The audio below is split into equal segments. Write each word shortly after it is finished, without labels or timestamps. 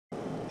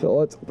So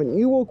let's open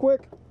you real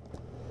quick.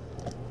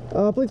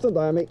 Please don't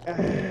die on me.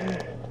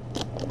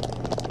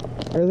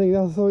 Everything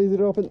else is so easy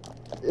to open.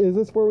 Is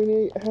this where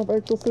we have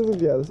actual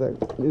scissors? Yeah, this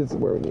is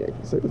where we need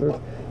actual scissors.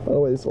 By the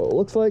way, this is what it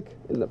looks like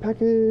in the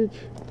package.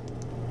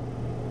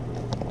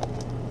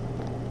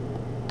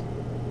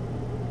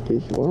 In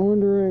case you are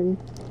wondering.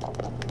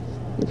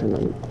 Turn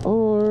on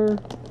R,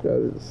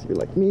 because you're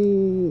like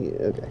me.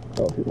 Okay.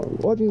 Oh, if you want to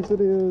be watching this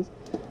videos.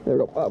 There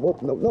we go. Whoa,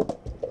 no.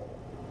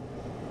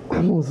 I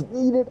almost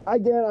need it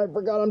again. I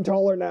forgot I'm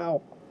taller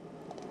now.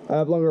 I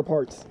have longer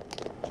parts.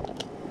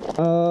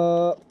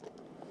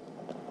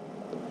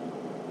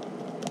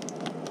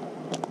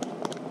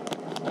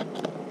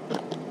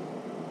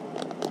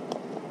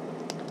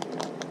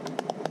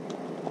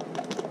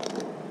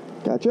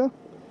 Gotcha.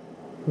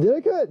 Did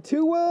I cut it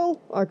too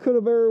well? I could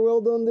have very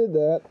well did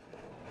that.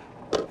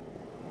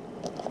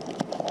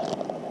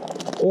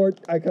 Or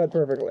I cut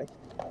perfectly.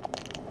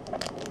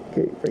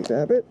 Okay, break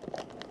that bit.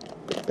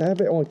 I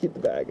want to keep the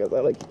bag, because I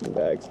like keeping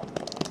bags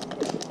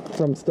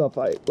from stuff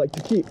I like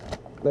to keep.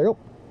 There you go.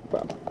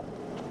 Wow.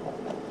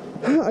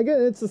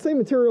 Again, it's the same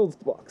material as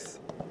the box.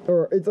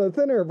 Or it's a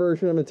thinner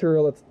version of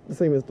material that's the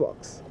same as the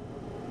box.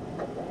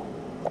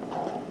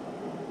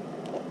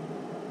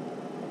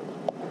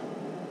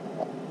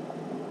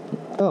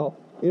 Oh,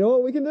 you know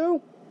what we can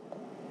do?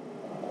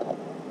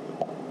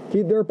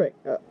 Keep derping.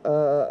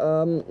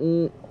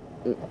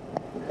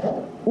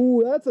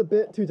 Ooh, that's a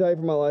bit too tight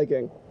for my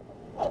liking.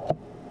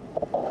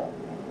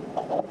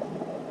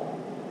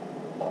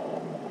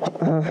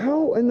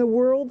 How in the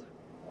world?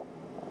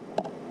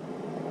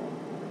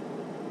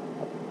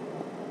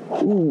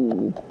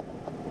 Ooh.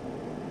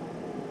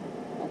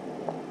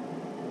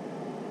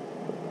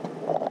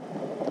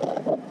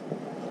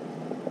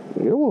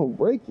 You don't want to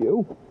break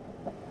you.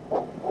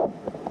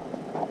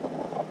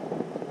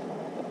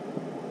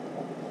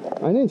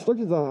 I need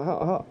instructions on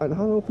how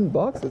to open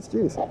boxes,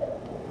 jeez.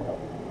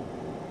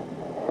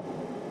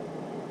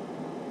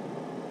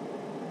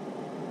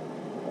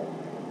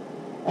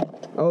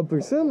 I would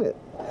presume it.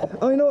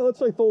 Oh, you know what? Let's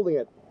try folding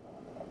it.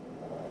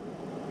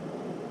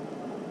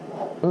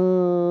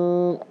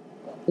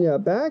 Yeah,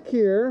 back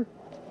here.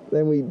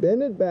 Then we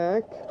bend it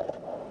back.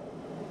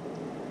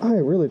 I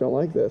really don't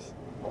like this.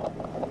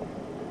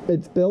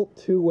 It's built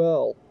too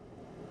well.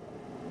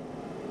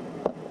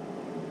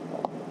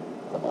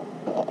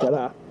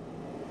 Ta-da.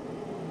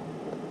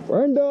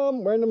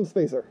 Random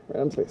spacer.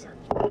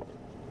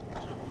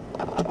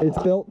 It's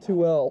built too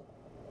well.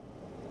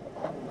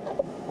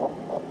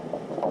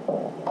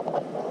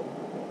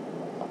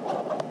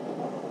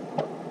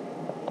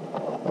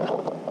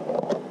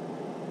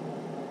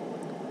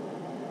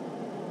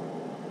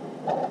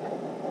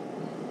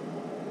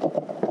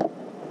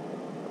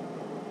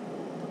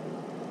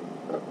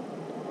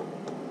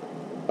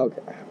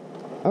 Okay.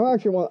 I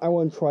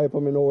want to try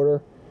them in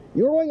order.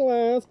 You're going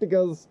last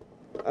because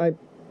are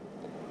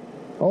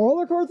all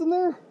their cards in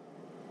there?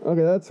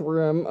 Okay, that's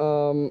Rim.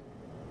 No,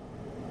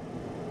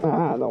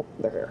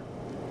 they're here.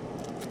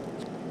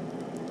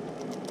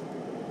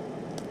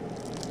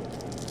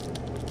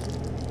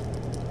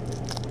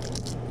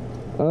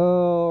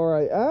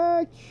 Alright,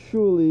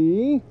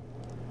 actually,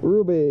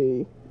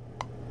 Ruby.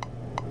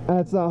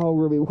 That's not how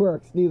Ruby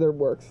works. Neither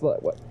works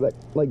like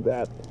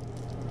that.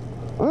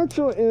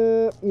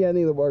 Actually, yeah,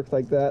 neither works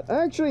like that.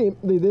 Actually,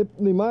 they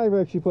might have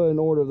actually put in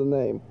order of the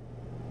name.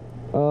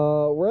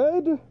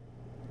 Red,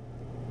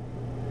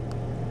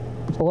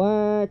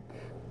 black,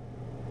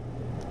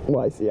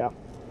 white, yeah.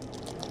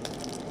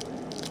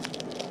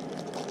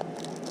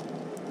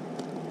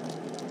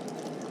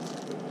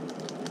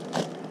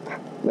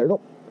 There we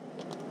go.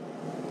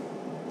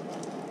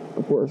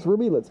 Of course,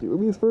 Ruby. Let's do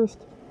Ruby's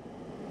first.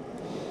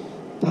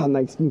 Ah,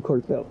 nice new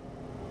card spell.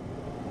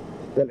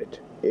 Spell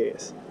it.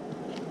 Yes.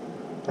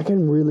 I get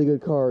really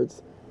good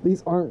cards.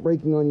 These aren't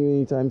breaking on you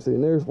anytime soon.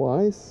 There's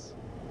Wise.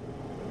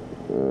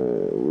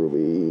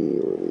 Ruby,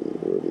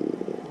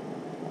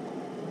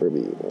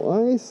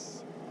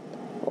 Wise.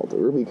 All the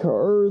Ruby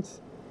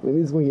cards. I mean,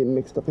 these are going to get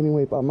mixed up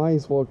anyway, but I might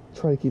as well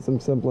try to keep some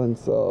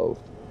semblance. The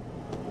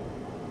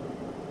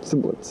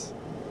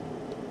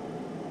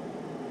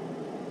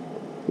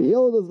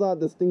yellow does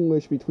not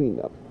distinguish between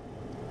them.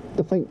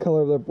 The faint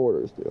color of their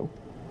borders do.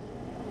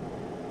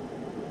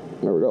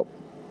 There we go.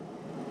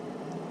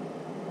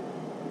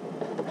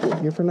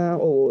 Here for now.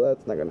 Oh,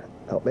 that's not gonna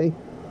help me.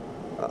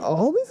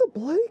 All these are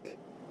Blake.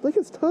 Blake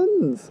has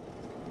tons.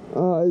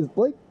 Is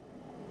Blake?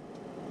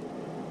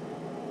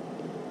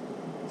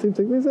 Seems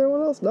like there's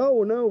anyone else.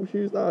 No,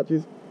 she's not.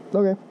 She's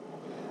okay.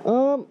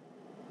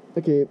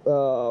 Okay.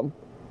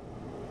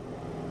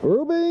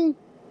 Ruby,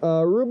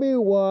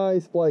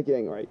 Wise, Blake,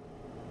 Yang, right?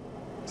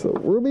 So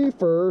Ruby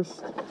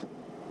first.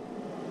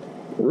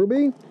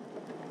 Ruby.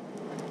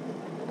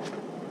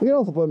 We can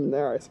also put them in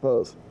there, I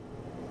suppose.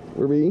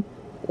 Ruby.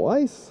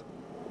 Weiss.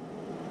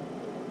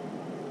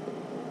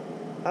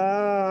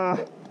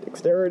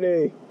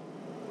 Dexterity.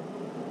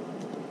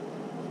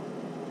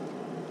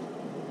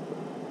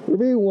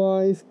 Ruby,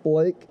 Weiss,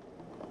 Blake.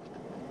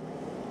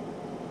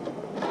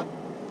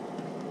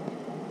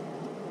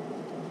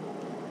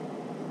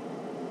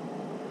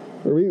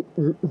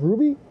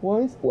 Ruby?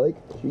 Wise? Blake?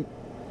 Cheat.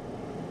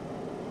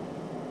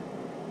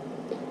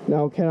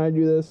 Now, can I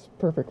do this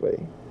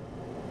perfectly?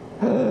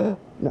 No,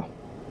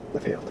 I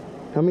failed.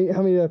 How many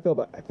did I fail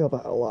by? I failed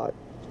by a lot.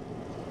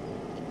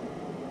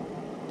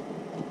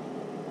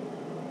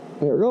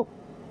 There we go.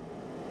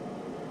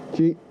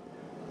 Cheat.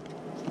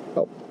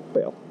 Oh,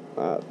 fail.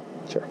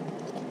 Sure.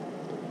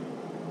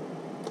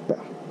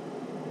 Fail.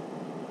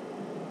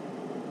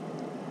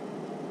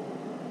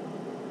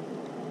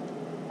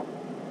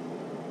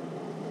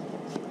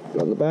 Go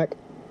in the back.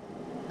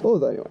 What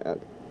was that anyway?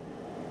 Add.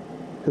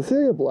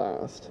 Consider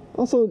Blast.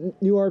 Also,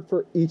 new art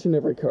for each and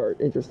every card.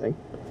 Interesting.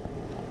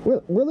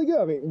 Really good.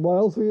 I mean, what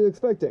else were you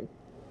expecting?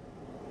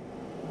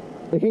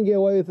 They can get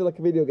away with it like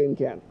a video game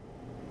can.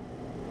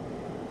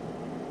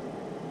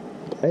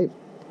 Hey,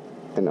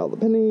 and all the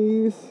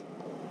pennies.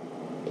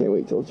 Can't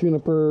wait till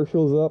Juniper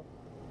shows up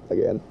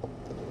again.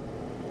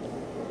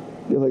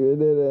 Just like they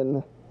did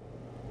in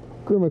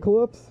Grim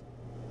Eclipse.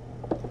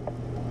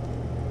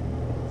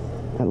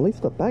 At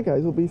least the bad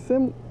guys will be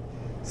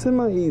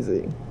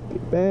semi-easy.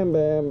 Bam,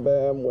 bam,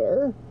 bam.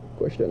 Where?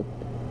 Question.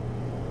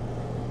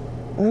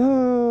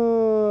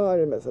 Oh, I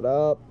didn't mess it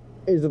up.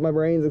 It's just my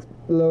brain's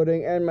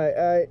exploding and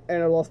I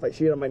lost my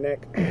sheet on my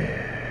neck.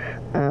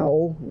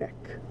 Ow, neck.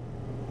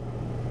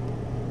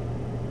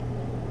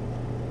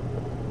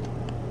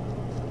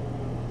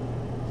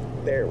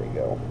 There we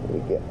go. Let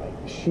me get my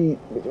sheet,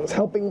 which was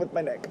helping with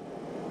my neck.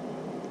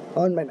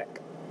 On my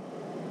neck.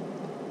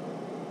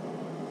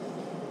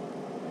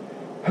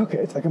 Okay,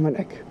 it's like on my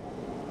neck.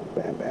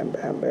 Bam, bam,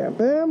 bam, bam,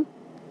 bam.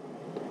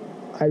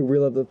 I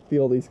really love the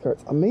feel of these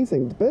cards.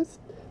 Amazing. The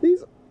best.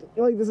 These,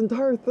 like, this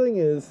entire thing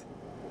is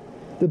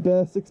the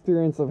best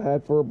experience I've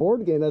had for a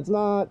board game that's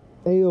not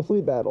Halo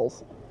Fleet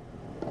Battles.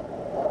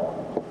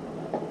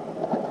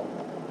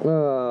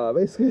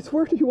 Basically, it's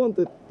where do you want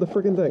the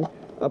freaking thing?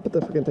 I'll put the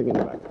freaking thing in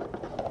the back.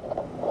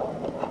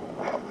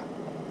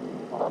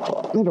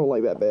 I don't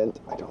like that bend.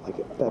 I don't like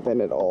it, that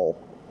bend at all.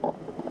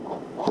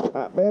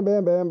 Bam,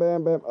 bam, bam,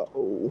 bam, bam.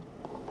 Uh-oh.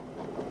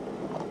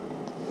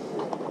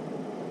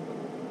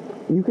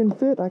 You can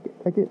fit. I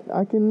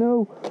can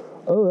know.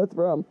 Oh, that's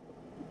from.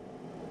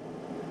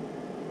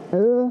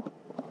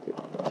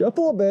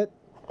 Shuffle a bit.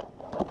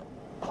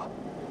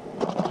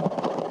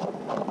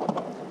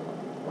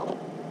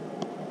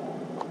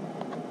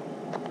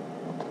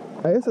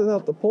 I guess I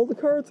have to pull the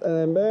cards and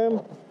then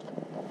bam.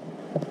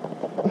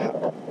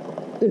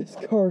 This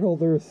card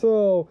holder is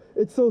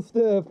it's so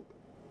stiff.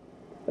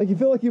 Like you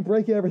feel like you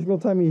break it every single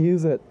time you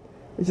use it.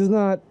 Which is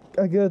not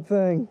a good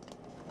thing.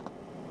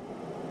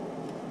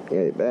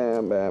 Okay,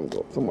 bam, bam,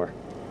 go somewhere.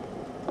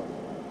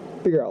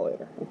 Figure out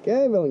later.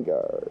 Okay, villain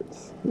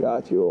cards.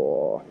 Got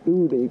you.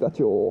 Dude, got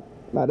you.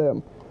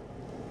 Madam.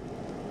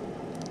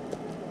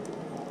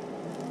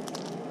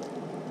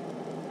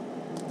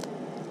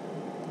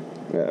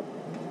 Yeah,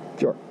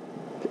 sure.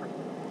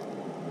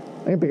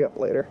 I can pick up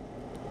later.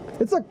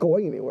 It's not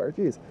going anywhere,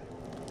 jeez.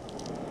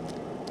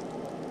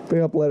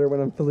 Pick up later when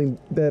I'm feeling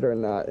better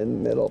and not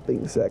in the middle of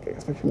being sick.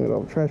 Especially when I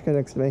have a trash can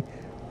next to me.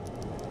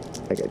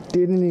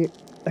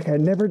 Like I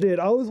never did.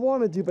 I always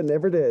wanted to, but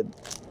never did.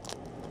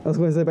 I was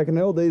going to say back in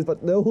the old days,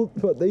 but no,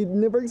 but they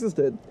never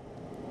existed.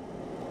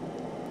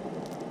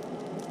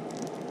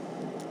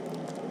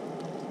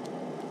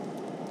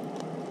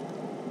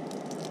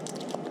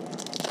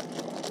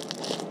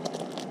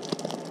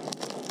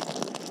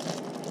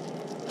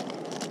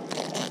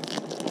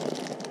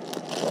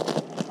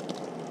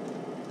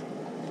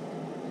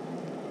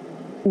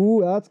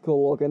 Ooh, that's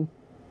cool looking.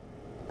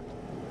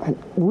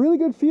 Really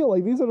good feel.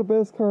 Like, these are the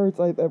best cards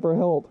I've ever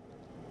held.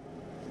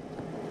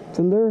 It's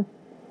in there.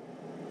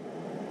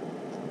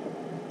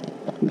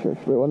 You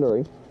should be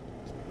wondering.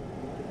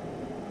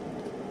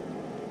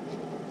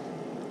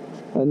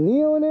 A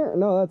Neo in there?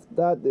 No, that's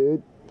that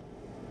dude.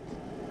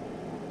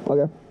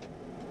 Okay.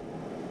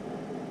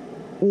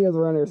 Neo's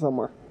around here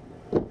somewhere.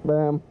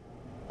 Bam.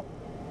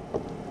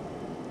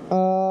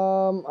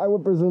 I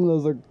would presume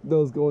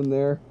those go in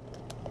there.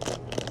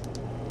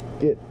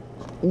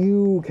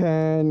 You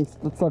can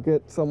suck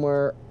it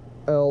somewhere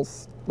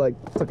else, like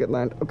suck it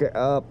land. Okay,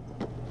 up.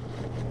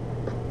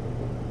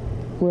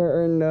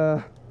 We're in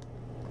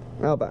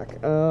Outback.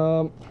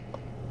 How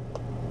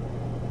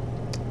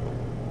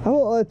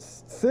about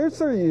let's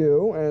censor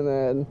you and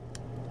then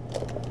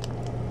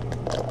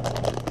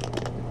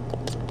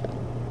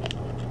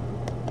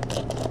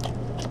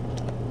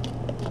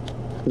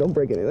don't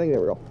break anything. There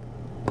we go.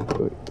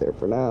 Go there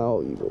for now.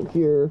 You go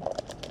here.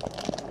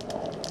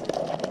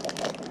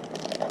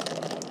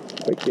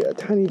 Break it a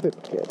tiny bit,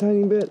 break it a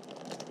tiny bit.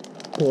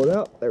 Pull it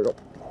out. There we go.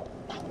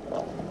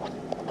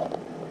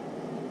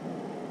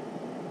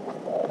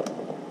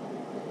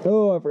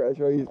 Oh, I forgot to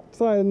show you.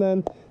 Sign and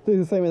then do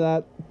the same as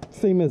that.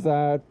 Same as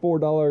that.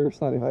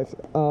 $4.95.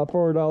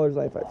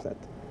 $4.95.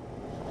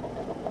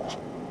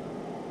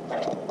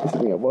 This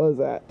thing it was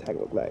at tag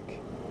look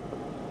like.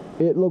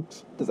 It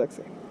looks the exact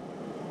same.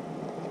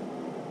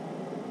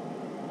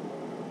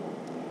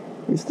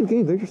 These two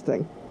games are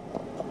interesting.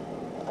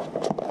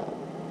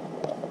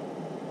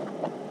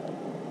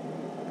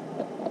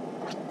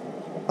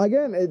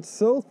 Again, it's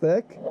so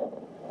thick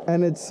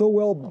and it's so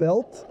well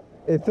built,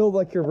 it feels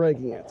like you're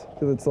breaking it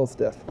because it's so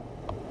stiff.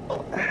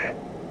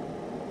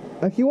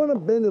 Like you want to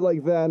bend it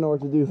like that in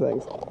order to do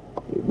things.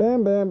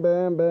 Bam, bam,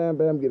 bam, bam,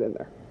 bam, get in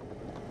there.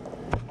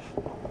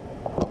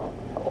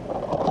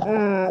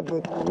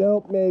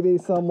 Nope, maybe,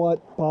 somewhat,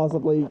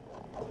 possibly.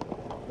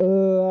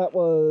 That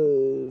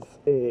was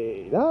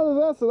a not a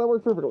disaster, that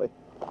worked perfectly.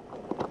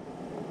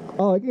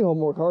 Oh, I can hold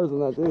more cars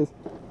than that, jeez.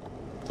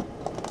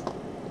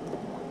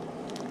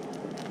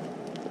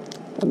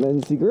 And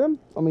then see Grim,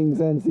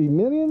 then see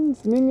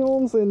Minions,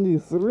 and the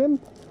Grim.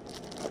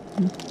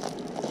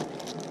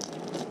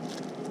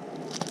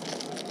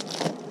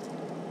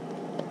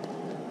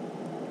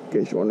 In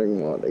case you're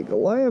wondering what a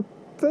Goliath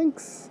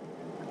thinks.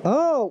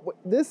 Oh,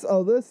 this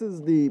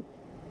is the...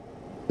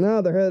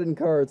 No, they're hidden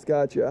cards,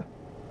 gotcha.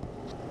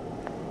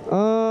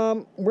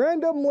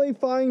 Randomly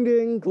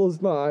finding...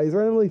 Close my eyes.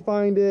 Randomly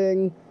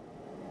finding...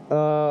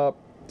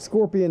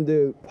 Scorpion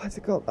dude. What's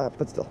it called?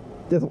 But still.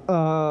 This,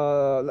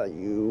 not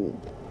you.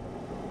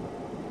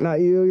 Not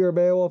you, you're a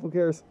Beowulf, who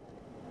cares?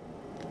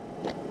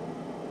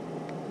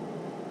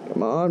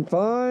 Come on,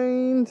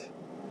 find...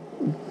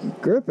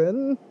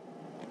 Griffin.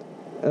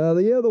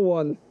 The other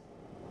one.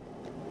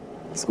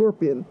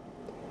 Scorpion.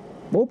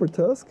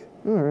 Tusk.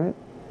 Alright.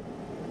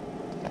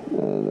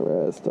 And the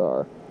rest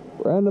are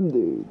random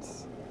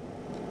dudes.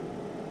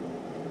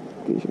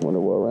 In case you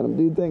wonder what a random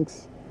dude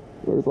thinks.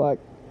 Where's like?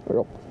 There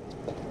we go.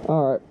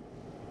 Alright.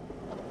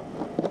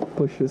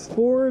 Push this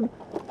forward.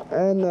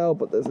 And I'll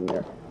put this in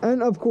there.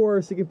 And of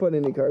course, you can put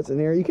any cards in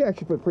here. You can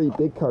actually put pretty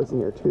big cards in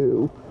here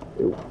too.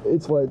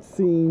 It's what it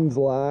seems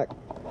like.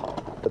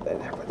 Put that in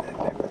there, put that in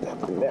there, put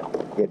that in there.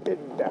 Get in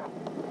there.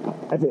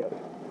 I failed.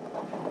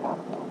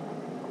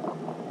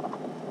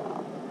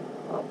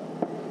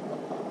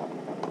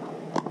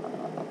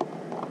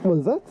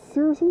 Was that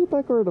seriously the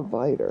back or a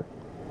divider?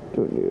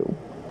 Don't know.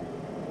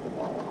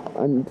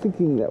 I'm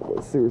thinking that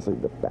was seriously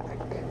the back.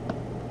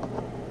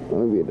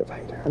 Maybe a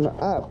divider.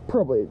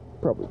 Probably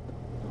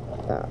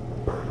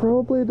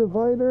a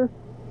divider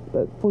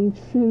that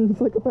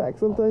functions like a pack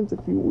sometimes if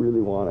you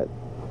really want it.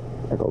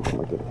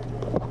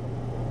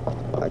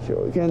 Actually,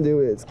 what we can do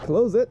is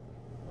close it.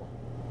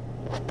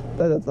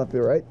 That does not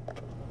feel right.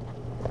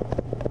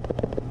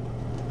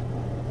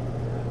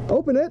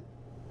 Open it.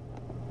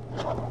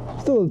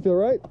 Still doesn't feel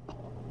right.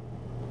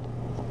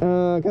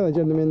 Kind of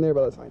jammed them in there,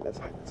 but that's fine. That's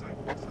fine. That's fine.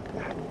 That's fine.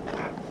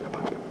 Come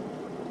on.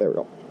 There we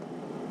go.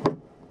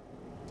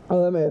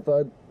 Oh, that made a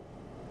thud.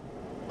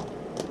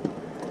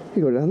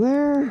 You go down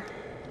there.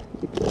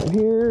 You go in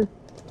here.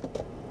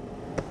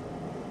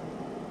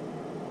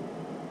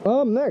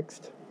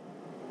 Next.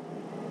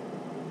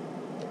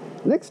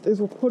 Next is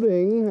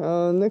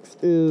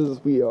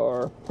we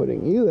are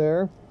putting you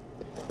there.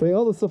 Putting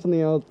all the stuff in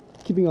the out,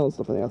 keeping all the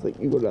stuff in the outside.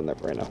 You go down there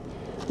for right now.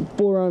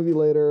 Pull around view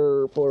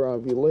later, pull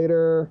around view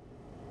later.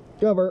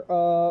 Cover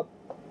up.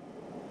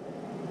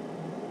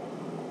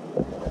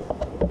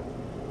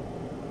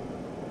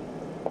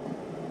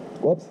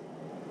 Whoops.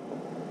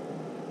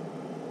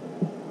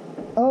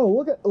 Oh,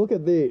 look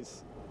at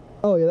these.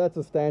 Oh yeah, that's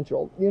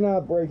substantial. You're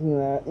not breaking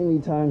that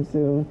anytime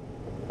soon.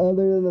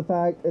 Other than the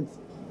fact it's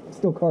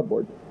still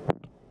cardboard.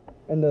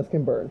 And thus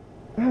can burn.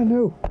 Ah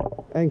no.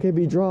 And can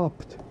be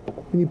dropped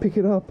when you pick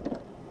it up.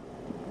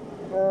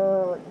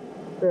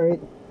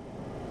 Alright.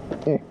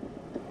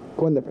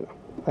 Go in there for now.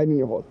 Hide in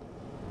your hole.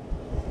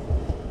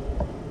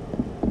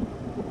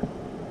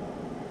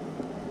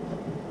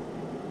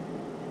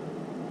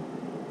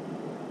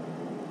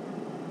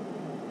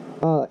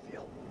 I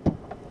feel.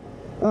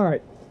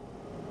 Alright.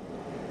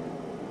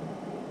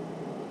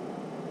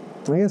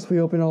 I guess we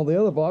open all the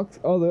other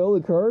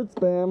cards.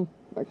 Bam.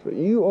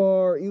 Actually,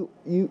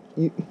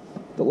 the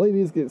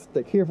ladies get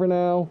stick here for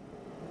now.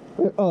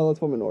 Oh, let's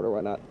put them in order.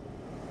 Why not?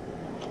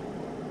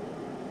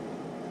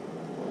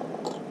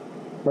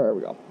 There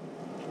we go.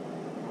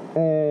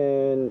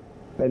 And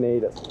Benny,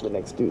 that's the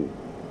next dude.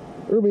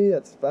 Ruby,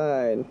 that's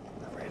fine.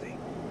 Not really.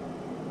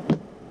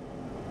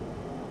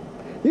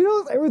 You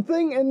notice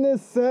everything in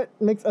this set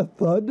makes a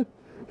thud?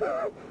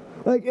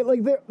 like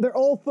they're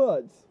all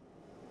thuds.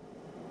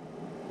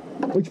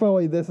 Which, by the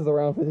way, this is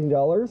around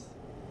 $15.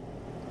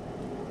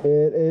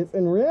 It is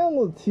in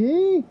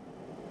reality.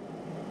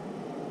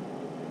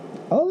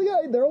 Oh, they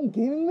got their own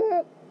gaming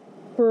mat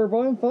for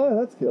Volume 5.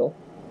 That's cool.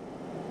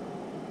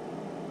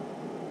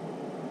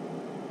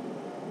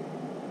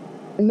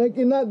 And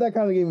not that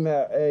kind of gaming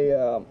mat.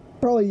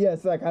 Probably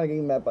yes, that kind of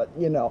gaming mat, but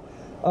you know,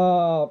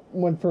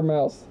 one for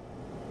mouse.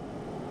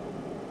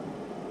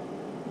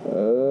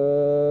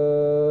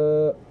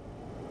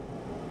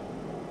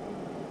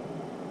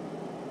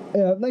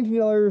 Yeah,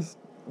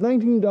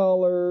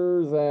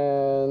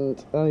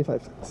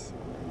 $19.95.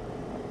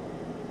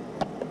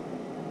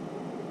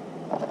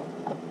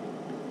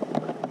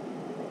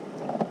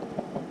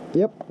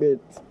 Yep,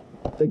 it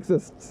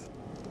exists.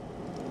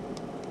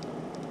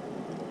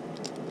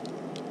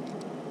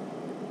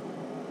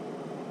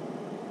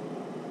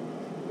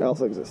 It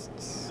also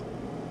exists.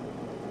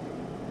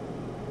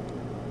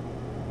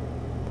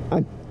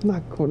 I'm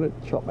not going to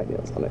chop my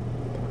nails on it.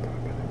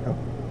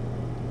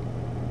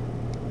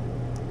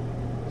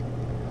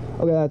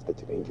 Okay, that's a bit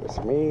too dangerous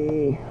for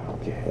me.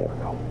 Okay, there we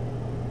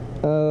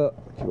go.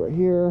 Put you right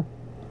here.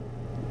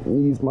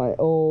 Use my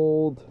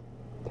old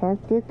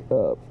tactic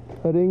of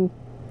cutting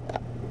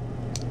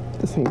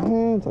the same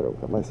hand so I don't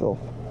cut myself.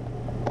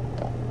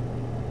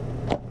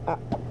 Ah,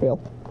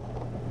 failed.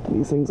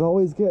 These things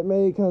always get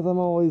me because I'm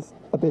always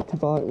a bit too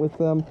violent with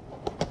them.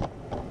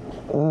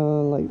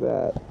 Like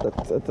that.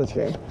 That's a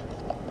shame.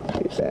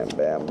 Okay, bam,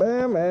 bam,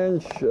 bam,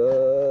 and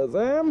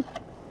shazam.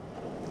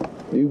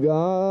 You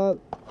got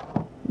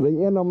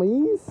the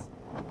enemies.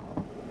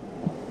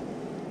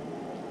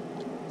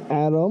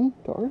 Adam,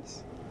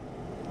 Taurus.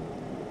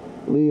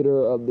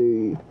 Leader of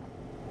the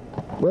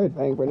Red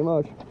Fang, pretty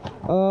much.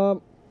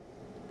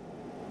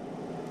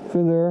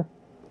 Cinder,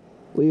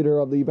 leader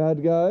of the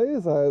bad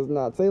guys, as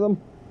not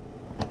Salem.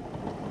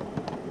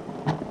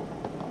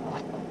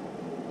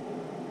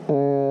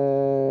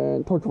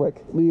 And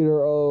Torchwick,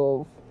 leader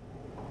of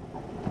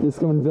this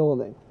common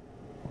villainy.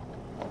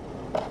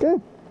 Okay.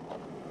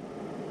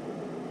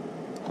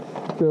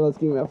 Sure, let's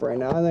keep him up for right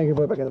now, and then I can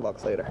put it back in the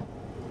box later.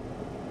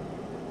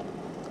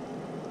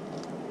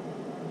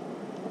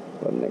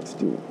 But next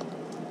to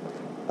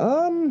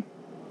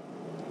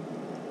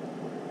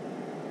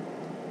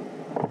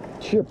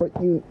sure, put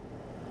you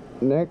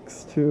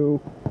next to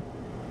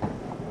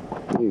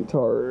you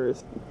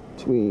Taurus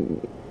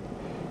between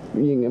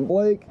Ying and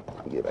Blake.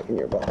 Get back in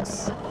your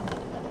box.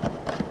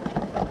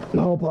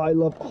 Oh, but I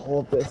love all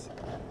of this.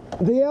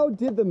 They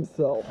outdid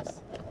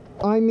themselves.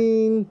 I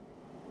mean,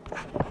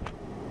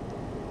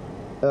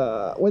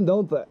 when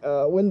don't they?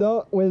 When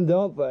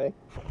don't they?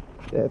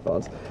 The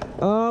headphones.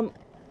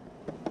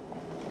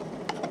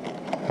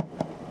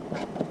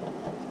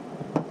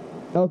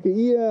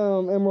 Okay,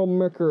 Emerald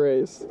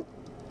Mercury's.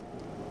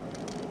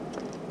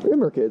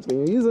 Remember, kids,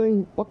 when you're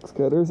using box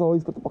cutters,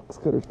 always put the box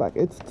cutters back.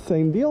 It's the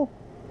same deal,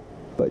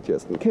 but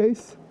just in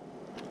case.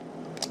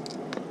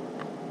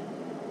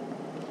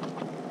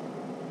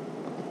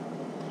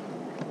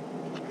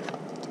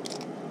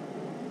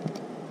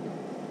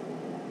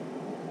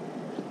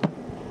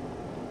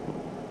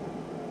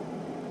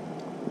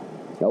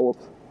 Oh,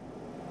 whoops.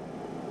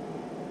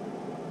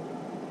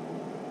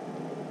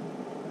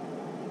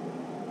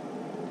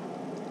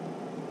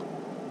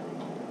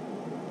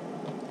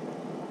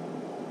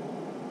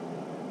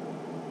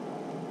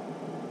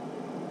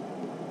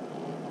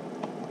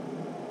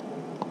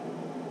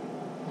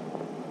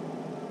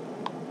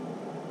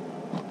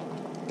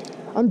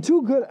 I'm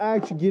too good at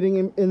actually getting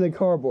him in the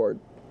cardboard.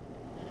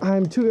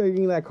 I'm too good at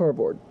getting that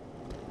cardboard.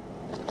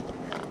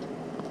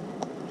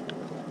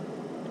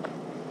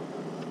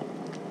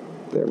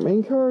 Their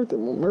main card, their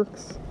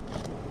Mercs.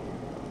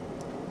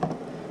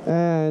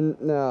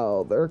 And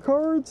now their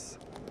cards.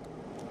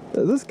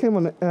 This came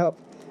on a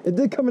it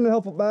did come in a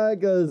helpful bag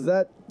because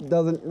that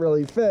doesn't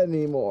really fit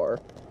anymore.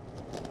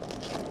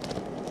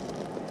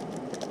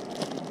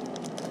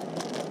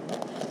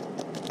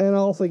 And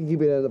also you can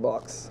keep it in the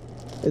box.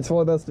 It's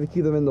probably best if you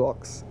keep them in the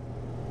box.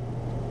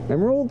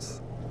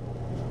 Emeralds.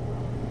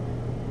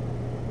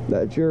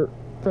 That's your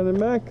front and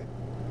back.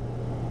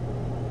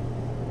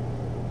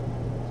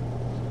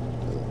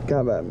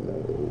 Combat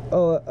move.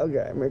 Oh,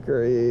 okay.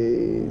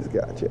 Mercury's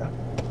gotcha.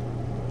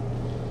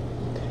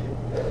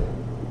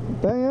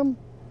 Bam.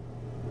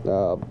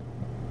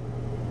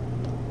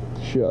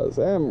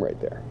 Shazam right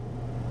there.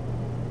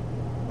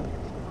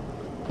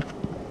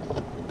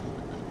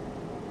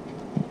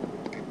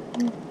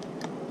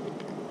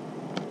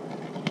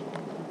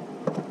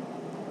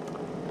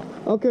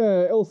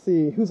 Okay,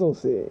 LC. Who's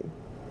LC?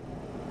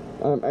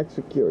 I'm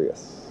actually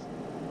curious.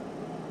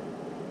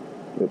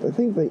 I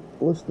think they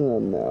listed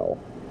them now.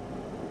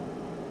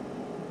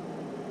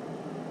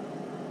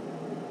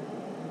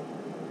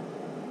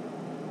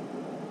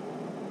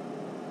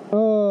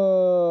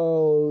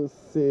 Oh, let's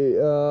see.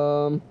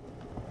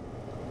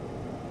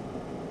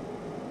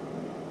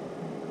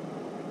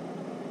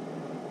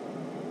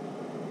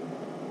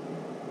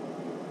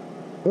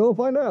 We'll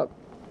find out.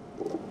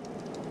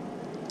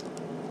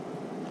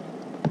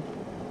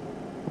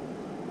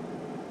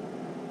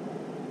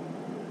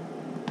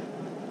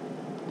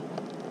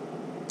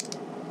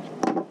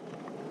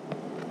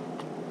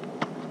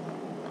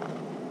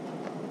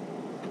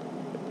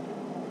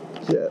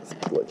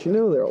 Just to let you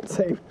know, they're all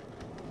safe.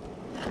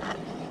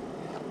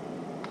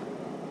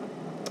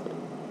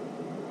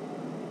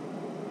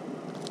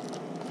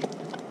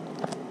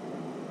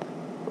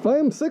 If I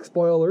am 6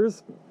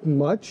 spoilers,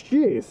 much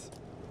jeez.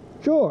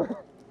 Sure.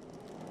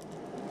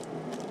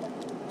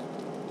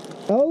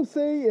 OC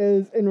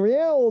is in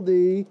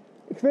reality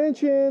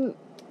expansion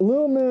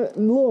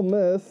Little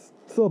Miss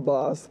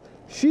sub-boss.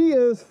 She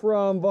is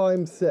from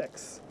Volume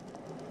 6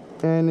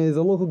 and is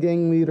a local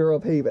gang leader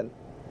of Haven.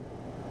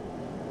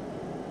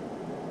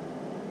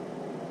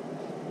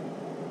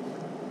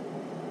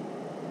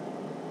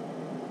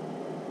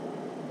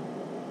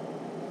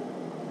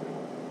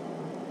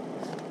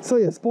 So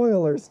yeah,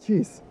 spoilers,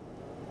 jeez.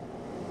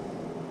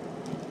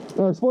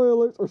 Or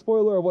spoilers, or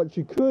spoiler of what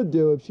she could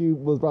do if she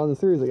was brought in the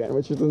series again,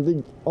 which is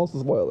indeed also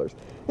spoilers.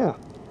 Yeah.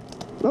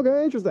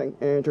 Okay, interesting.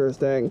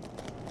 Interesting.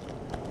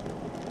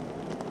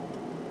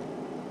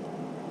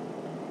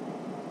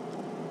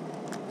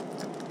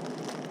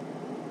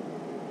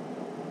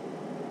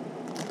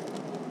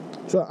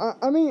 So,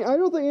 I mean, I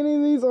don't think any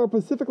of these are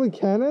specifically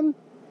canon.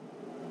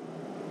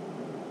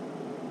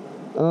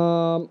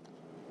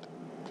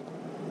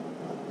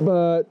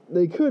 But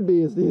they could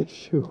be is the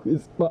issue.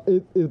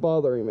 Is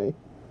bothering me.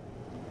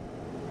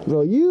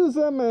 So use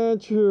them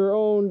at your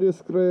own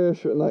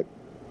discretion. Like,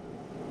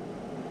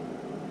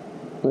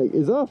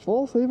 is that a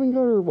false saving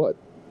card or what?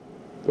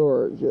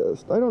 Or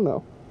just, I don't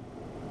know.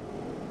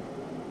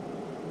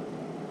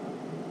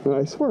 And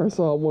I swear I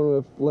saw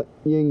one with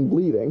Yang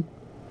bleeding.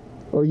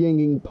 Or Yang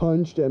getting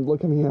punched and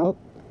blood coming out.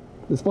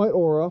 Despite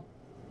aura.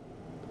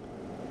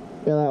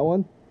 Yeah, that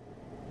one.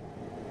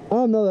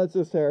 Oh no, that's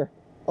just hair.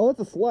 Oh,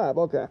 that's a slab,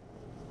 okay.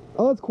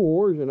 Oh, that's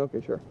coercion,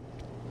 okay, sure.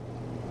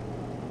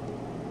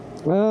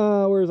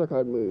 Where's our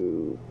card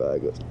move?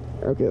 Okay,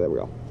 there we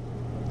go.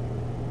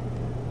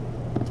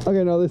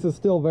 Okay, no, this is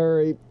still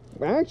very,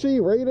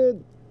 actually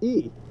rated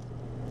E.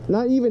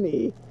 Not even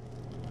E.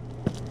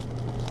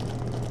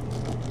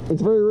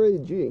 It's very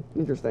rated G.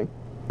 Interesting.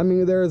 I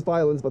mean, there is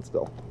violence, but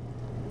still.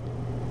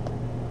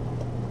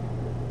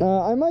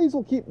 I might as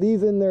well keep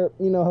these in their,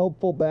 you know,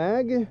 helpful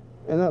bag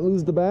and not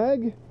lose the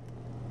bag.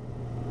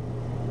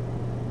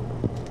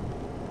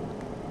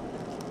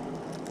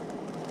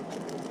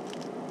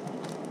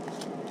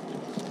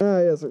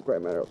 Yes, it's quite a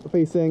matter of the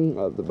facing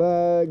of the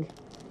bag.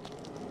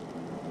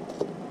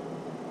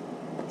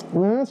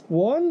 Last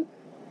one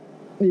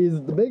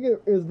is the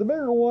bigger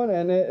one,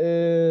 and it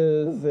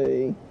is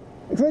a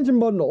expansion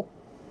bundle.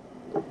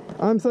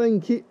 I'm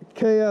saying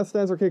KS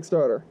stands for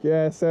Kickstarter.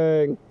 Yeah,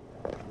 saying.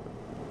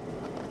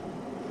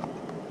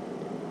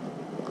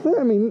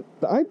 I mean,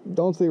 I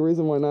don't see a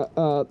reason why not.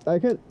 I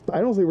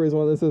don't see a reason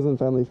why this isn't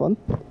family fun.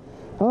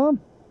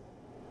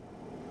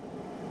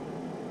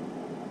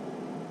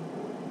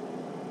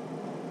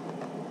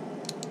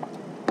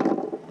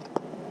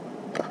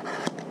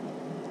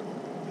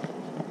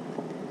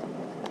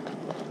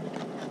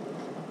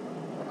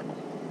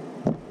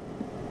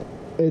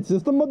 It's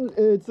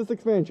just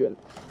expansion.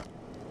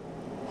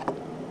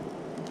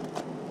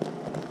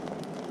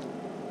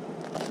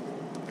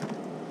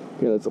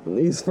 Okay, let's open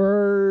these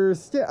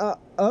first. Yeah,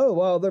 oh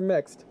wow, they're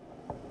mixed.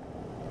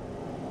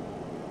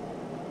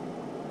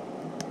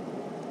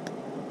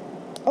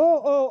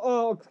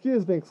 Oh,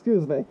 excuse me.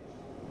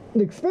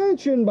 The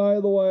expansion, by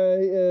the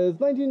way, is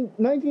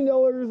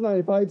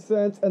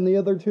 $19.95, and the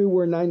other two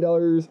were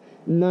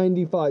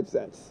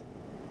 $9.95.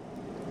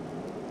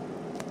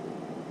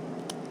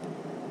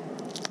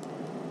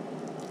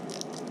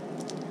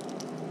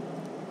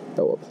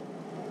 Oh, whoops.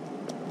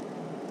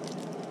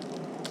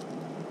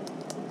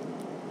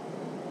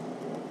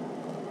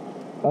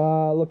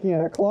 Looking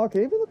at a clock.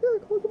 Can you even look at a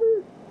clock over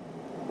here?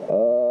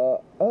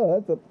 Oh,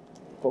 that's a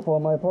football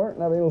on my part.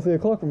 Not being able to see a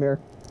clock from here.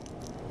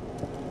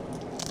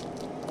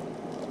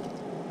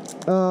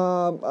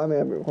 I mean,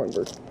 I've been recording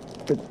for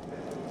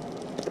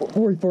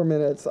 44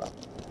 minutes.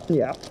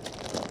 Yeah.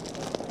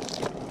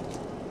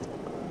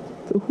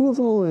 So who's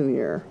all in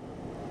here?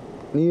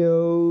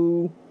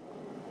 Neo.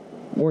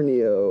 More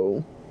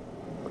Neo.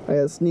 I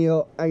guess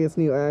Neo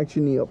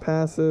action, Neo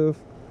passive.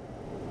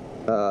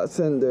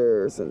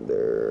 Sender.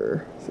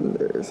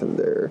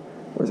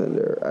 Where's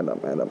Sender?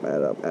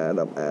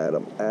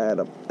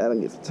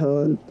 Adam gets a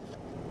ton.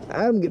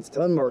 Adam gets a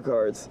ton more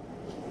cards.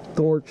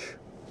 Torch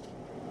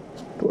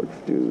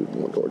dude,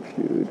 more Torch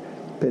dude.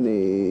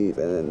 Pennies,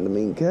 and then the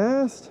main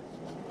cast.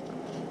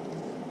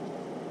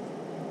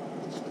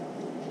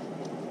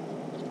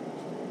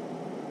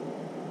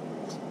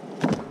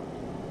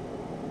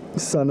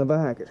 Son of a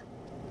hacker.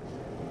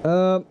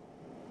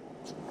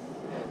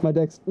 My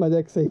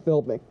deck safe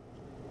failed me.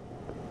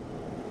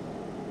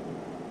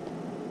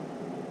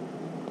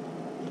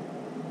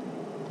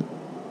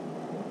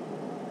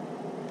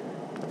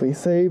 We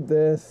save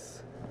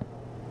this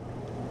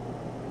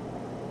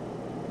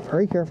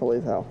very carefully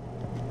as hell.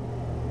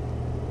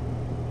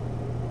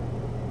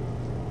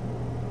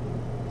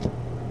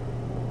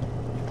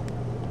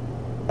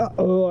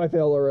 Uh-oh, I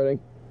failed already.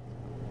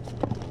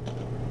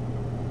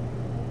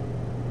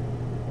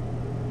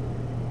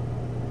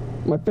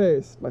 My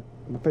face,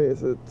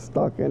 it's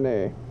stuck in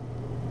a,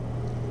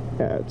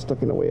 yeah, it's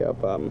stuck in a way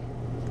of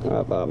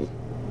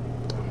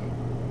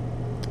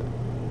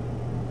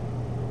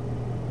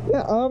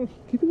yeah,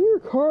 keeping your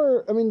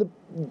car, I mean, the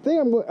thing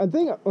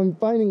I'm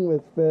finding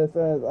with this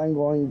as I'm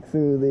going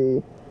through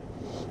the,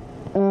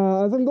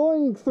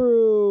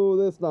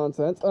 this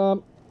nonsense,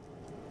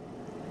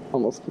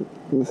 almost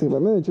missing my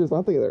miniatures, but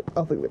I think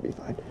they'll be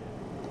fine,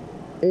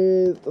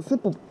 is a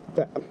simple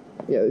fact.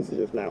 Yeah, this is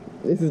just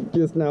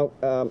now,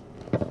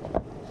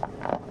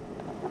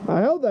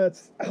 I hope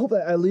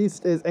that at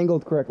least is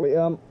angled correctly.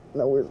 Now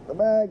where's the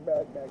bag?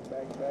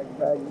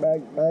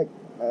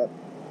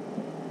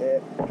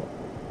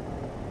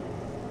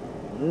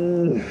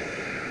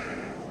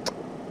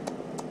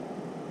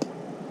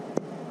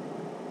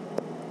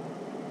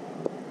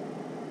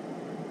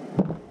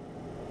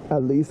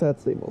 At least that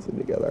stayed mostly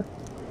together.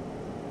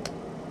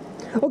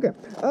 Okay,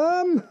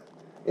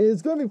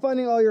 it's going to be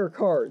finding all your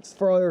cards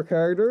for all your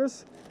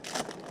characters,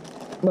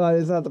 but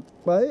it's not the.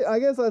 But I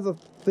guess that's a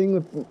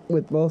thing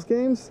with most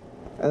games,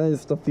 and then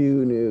just a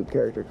few new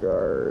character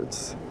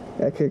cards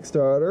at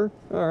Kickstarter.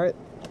 All right.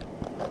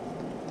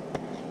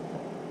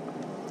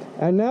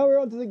 And now we're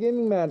on to the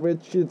gaming mat,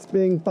 which it's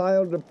being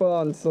piled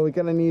upon, so we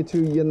kind of need to,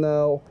 you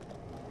know,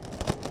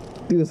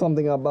 do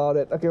something about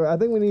it. Okay, I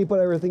think we need to put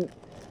everything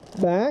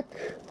back.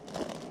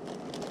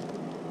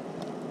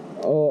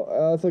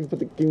 Oh, so I can put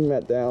the gaming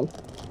mat down.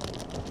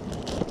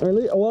 Or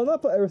well,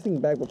 not put everything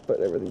back, but put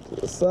everything to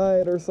the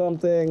side or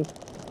something.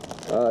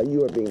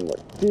 You are being more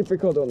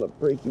difficult. I don't want to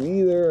break you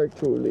either. I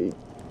totally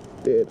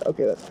did.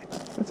 Okay, that's fine.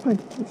 That's fine.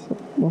 That's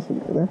mostly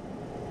there.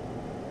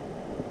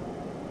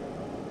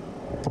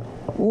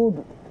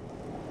 Ooh.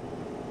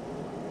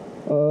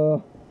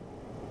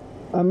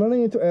 I'm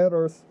running into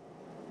errors.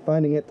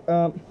 Finding it.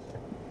 Oh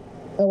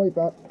wait,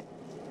 fuck.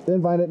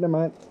 Didn't find it. Never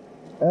mind.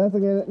 That's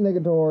again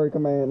negatory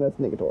command. That's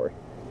negatory.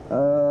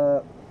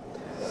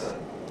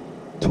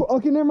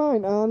 Okay, never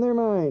mind. Never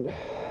mind.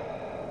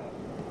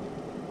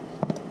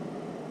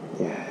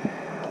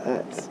 Yeah,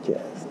 that's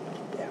just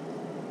yeah.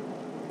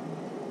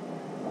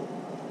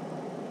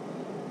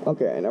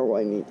 Okay, I now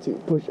really need to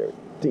push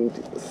everything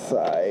to the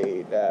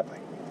side.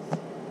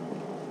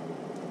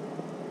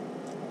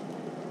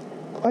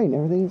 Fine,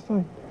 everything is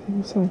fine.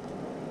 Everything is fine.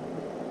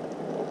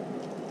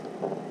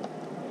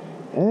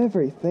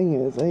 Everything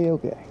is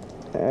a-okay.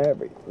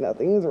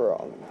 Nothing is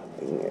wrong.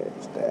 Nothing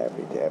is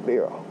tabby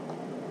wrong.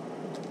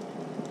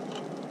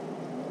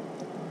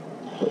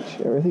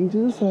 Push everything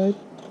to the side.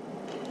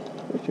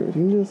 Push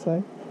everything to the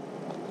side.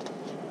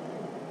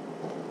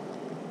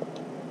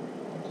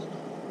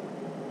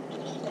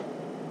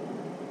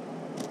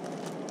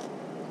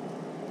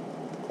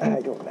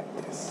 I don't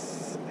like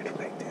this. I don't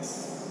like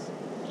this.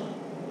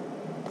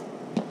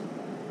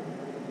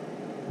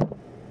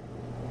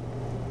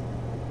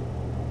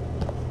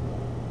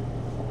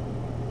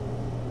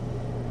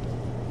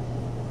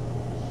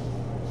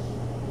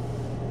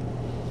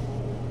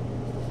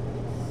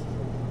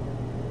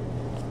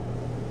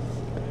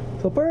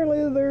 So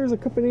apparently there's a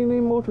company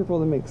named Multiple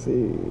that makes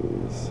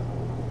these.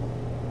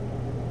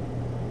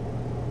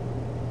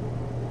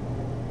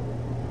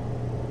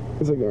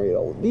 So I'm gonna read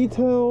all the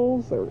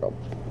details. There we go.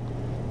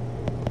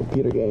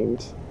 Computer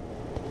games.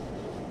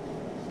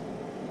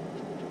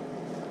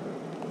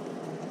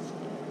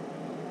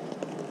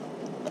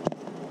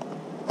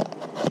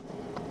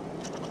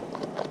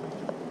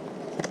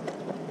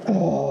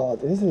 Oh,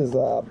 this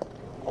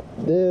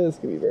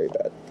could be very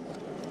bad.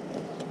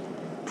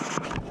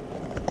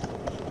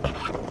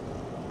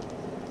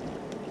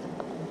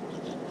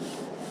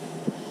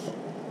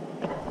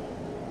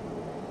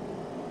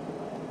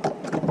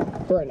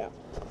 Right now.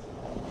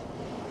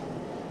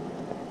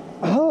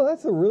 Oh,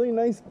 that's a really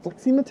nice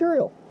flexy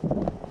material.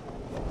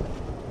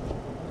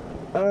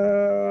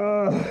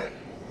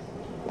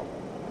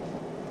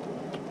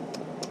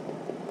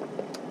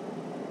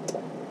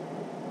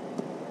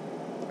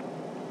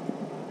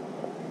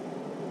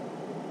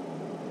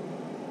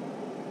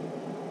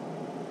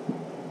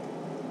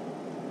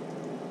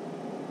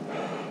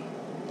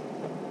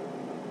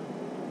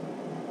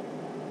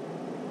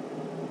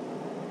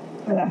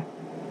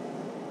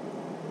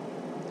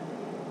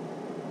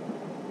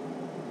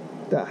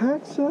 The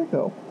heck should I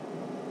go?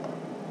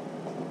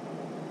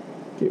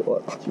 Okay, well,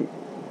 that's cute.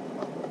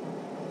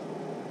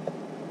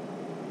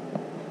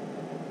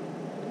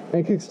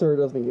 And Kickstarter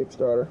does mean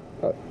Kickstarter.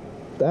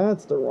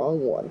 That's the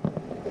wrong one.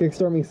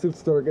 Kickstarter means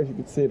Superstore. I guess you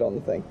could see it on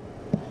the thing.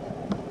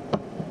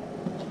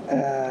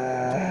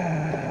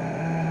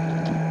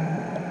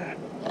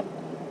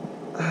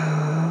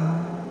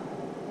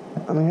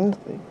 I mean, it has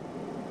to be.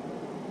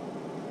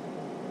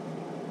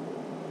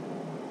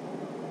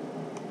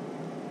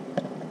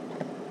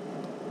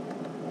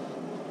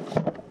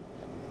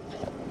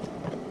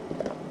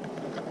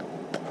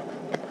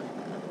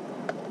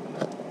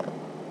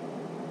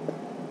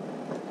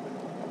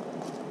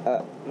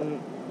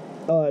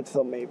 Oh, that's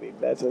still maybe.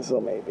 That's a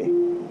still maybe.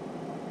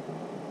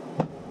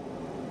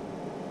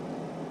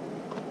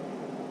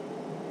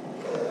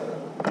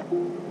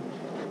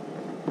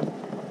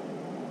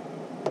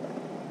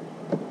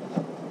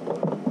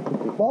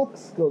 The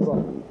box goes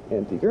on the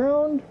empty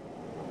ground.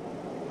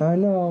 I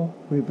know.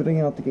 We're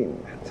putting out the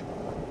gaming mat.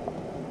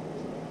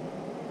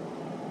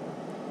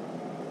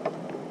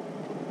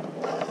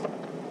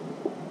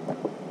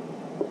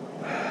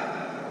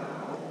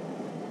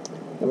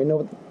 Now we know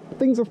what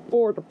things are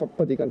for to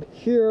put the gun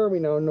here. We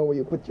now know where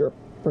you put your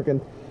put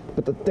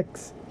the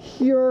dicks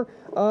here.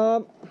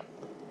 The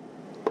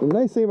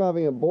nice thing about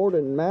having a board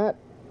and mat,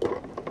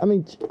 I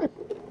mean,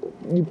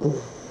 you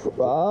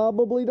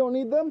probably don't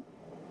need them.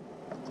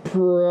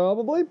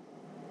 Probably.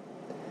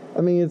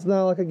 I mean, it's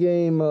not like a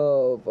game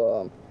of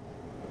oh,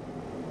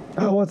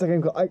 what's that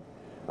game called?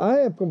 I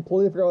have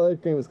completely forgot what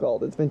that game is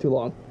called. It's been too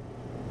long.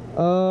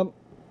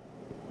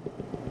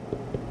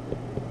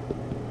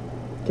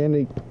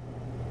 Candy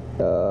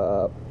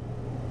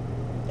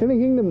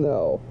Kingdom,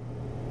 no.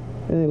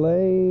 Any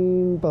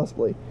lane?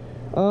 Possibly.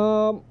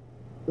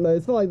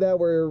 It's not like that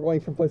where you're going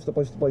from place to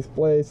place to place to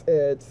place.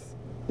 It's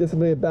just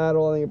simply a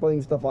battle and you're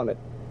putting stuff on it.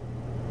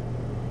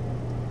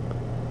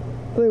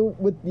 So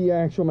with the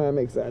actual mat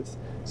makes sense.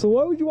 So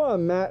why would you want a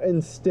mat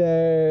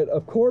instead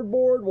of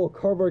cardboard? Well,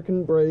 cardboard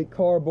can break.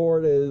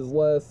 Cardboard is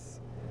less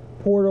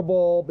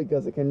portable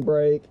because it can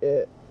break.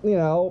 It, you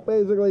know,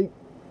 basically,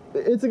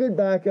 it's a good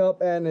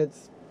backup, and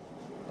it's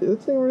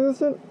stain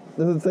resistant.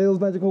 Does it say those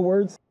magical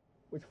words?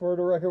 Which, for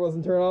the record,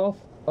 wasn't turned off.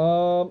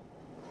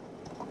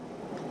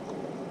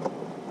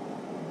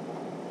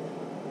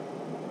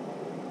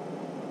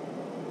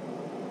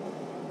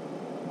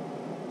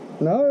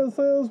 No, it'll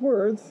say those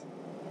words.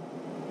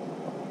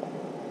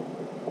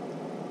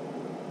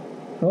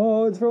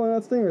 Oh, it's really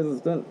not sting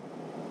resistant.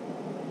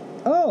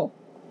 Oh!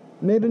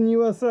 Made in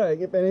USA.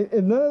 If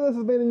none of this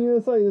is made in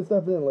USA, this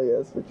definitely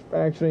is. Which,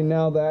 actually,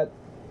 now that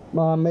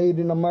Made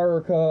in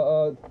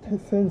America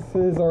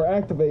senses are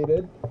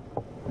activated,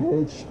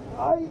 which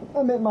I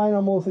admit mine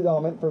are mostly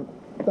dominant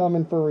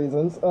for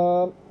reasons.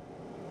 Okay,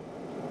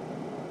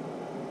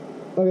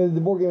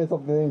 the board game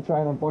itself is in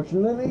China,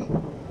 unfortunately.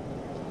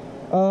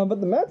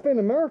 But the mat's made in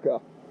America.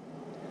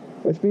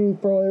 Which means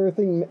for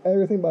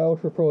everything by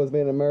Ultra Pro is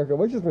made in America,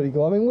 which is pretty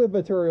cool. I mean, with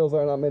materials that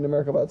are not made in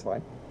America, but that's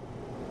fine.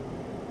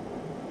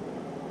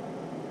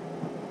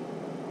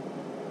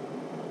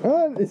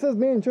 It says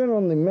made in China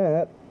on the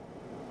mat.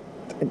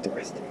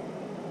 Interesting.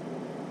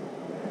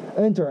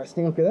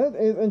 Interesting. Okay, that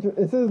is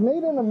interesting. It says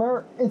made in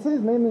America. It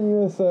says made in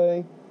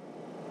USA.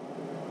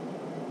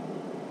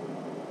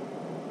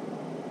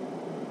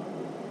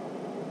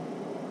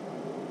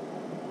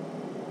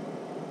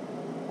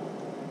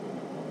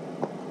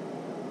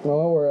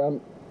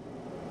 No,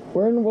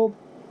 we're in the world.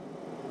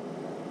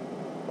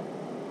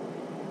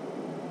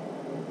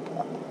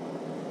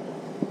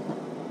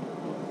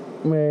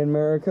 Made in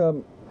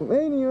America,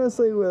 made in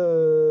USA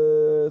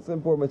with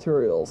import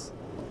materials.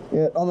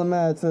 Yet on the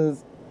mat it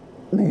says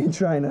made in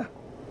China.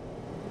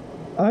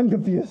 I'm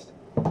confused.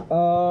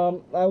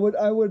 I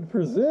would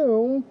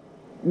presume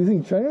you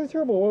think China is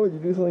terrible. Why would you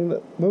do something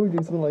that? Why would you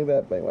do something like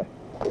that? But anyway,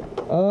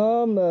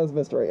 that's a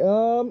mystery.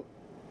 I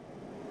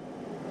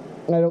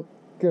don't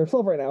care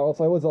solve right now, else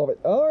I would solve it.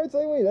 Alright, so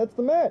anyway, that's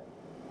the mat.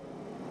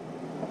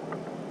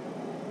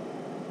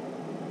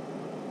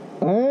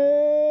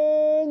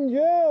 And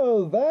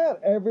yeah, that,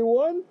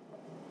 everyone,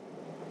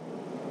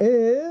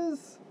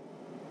 is...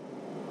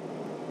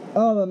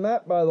 Oh, the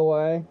mat, by the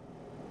way.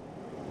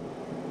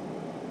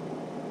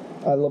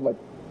 I love my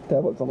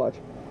tablet so much.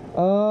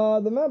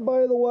 The mat,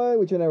 by the way,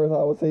 which I never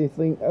thought I would say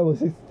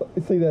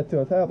that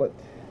to a tablet.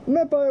 The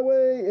mat, by the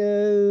way,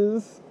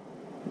 is...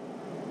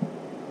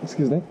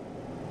 Excuse me.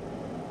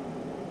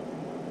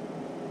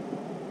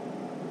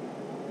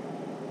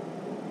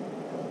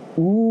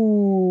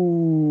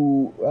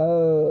 Ooh,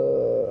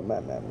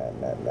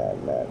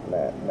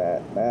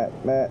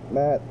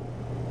 mat.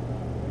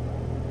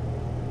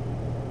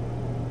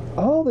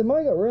 Oh, they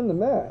might have rid of the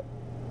mat.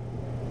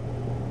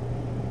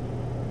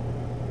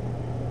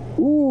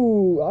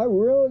 Ooh, I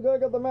really gotta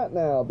get the mat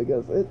now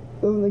because it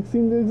doesn't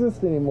seem to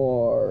exist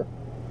anymore.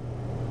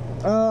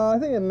 I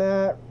think the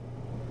mat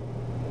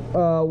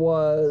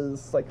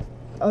was like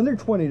under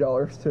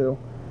 $20 too.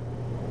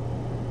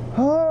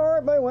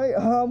 Alright, by the way,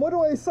 what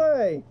do I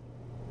say?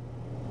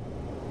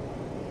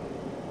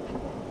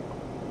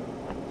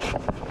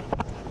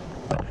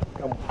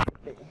 Come on.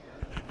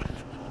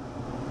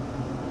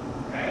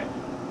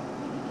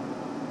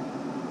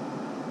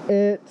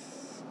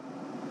 It's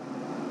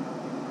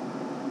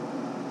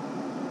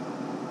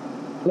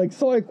like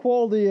so high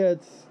quality,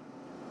 it's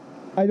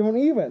I don't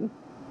even.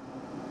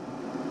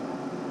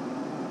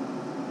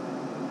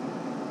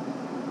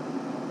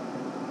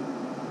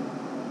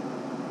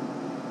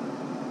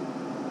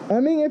 I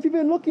mean, if you've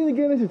been looking to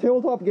get into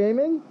tabletop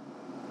gaming,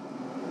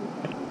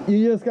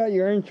 you just got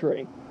your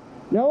entry.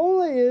 Not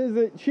only is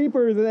it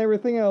cheaper than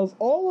everything else,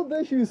 all of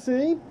this you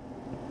see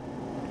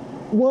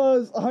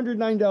was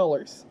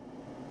 $109.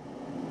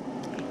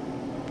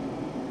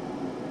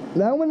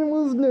 That when it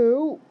was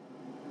new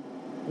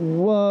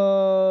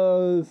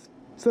was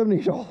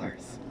 $70.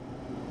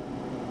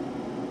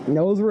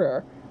 That was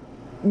rare.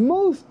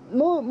 Most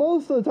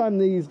of the time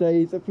these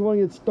days, if you want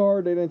to get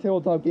started in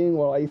tabletop gaming,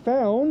 what I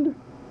found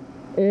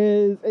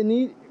is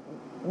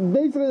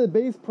basically the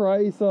base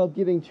price of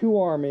getting 2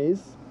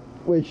 armies,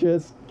 which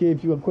just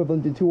gives you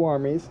equivalent to 2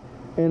 armies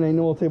in a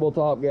normal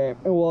tabletop game,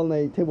 well, in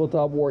a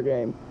tabletop war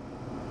game,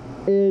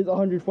 is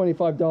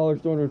 $125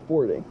 to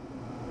 $140.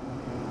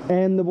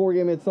 And the board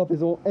game itself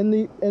is, and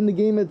the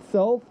game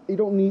itself, you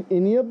don't need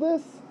any of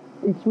this,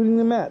 including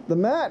the mat. The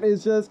mat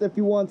is just if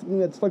you want something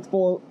that's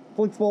flexible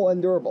and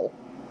durable,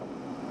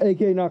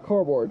 aka not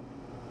cardboard.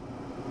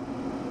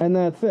 And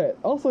that's it.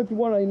 Also, if you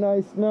want a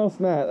nice mouse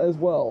mat as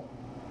well.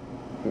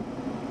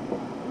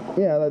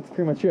 Yeah, that's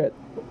pretty much it.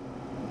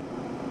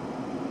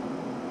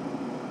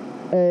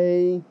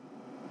 You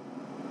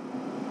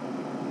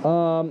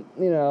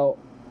know,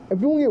 if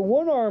you only get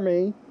 1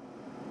 army,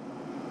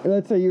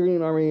 let's say you're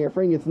getting an army, your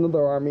friend gets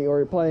another army, or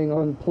you're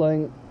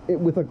playing it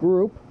with a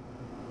group,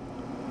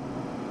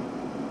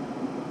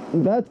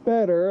 That's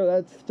better.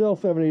 That's still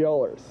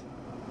 $70.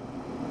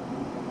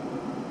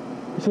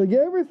 So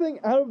get everything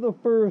out of the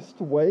first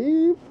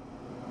wave,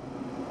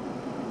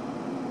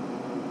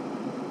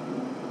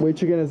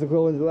 which again is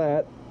equivalent to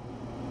that,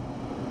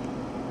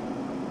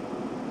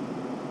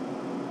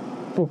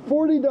 for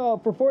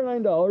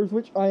 $49,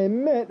 which I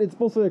admit it's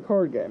mostly a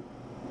card game.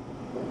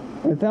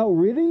 Without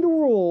reading the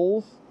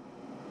rules,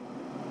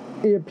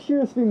 it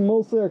appears to be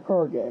mostly a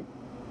card game,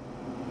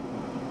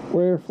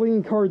 where you're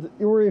flinging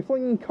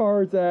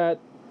cards at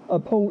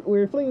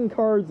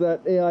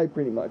AI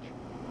pretty much,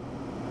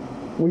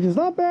 which is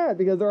not bad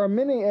because there are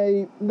many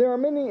a video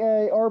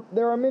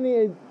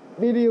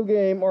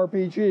game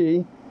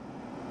RPG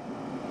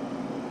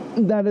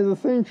that is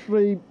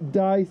essentially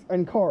dice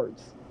and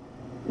cards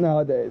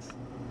nowadays.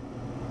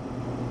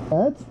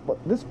 That's what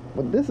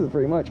this is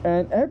pretty much,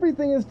 and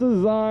everything is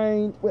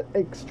designed with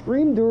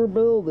extreme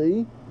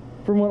durability,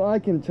 from what I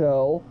can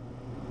tell,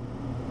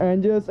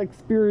 and just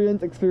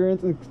experience and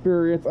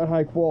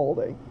high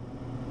quality.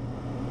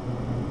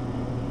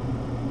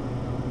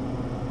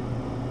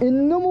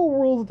 In normal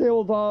rules of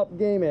tabletop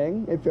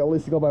gaming, if you at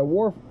least go by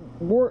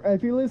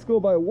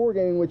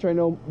wargaming, which I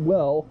know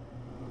well,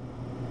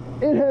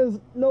 it has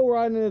no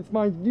right in its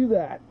mind to do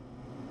that.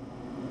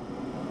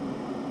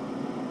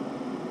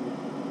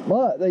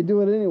 But they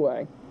do it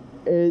anyway.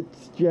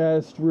 It's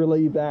just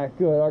really that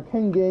good.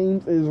 Arcane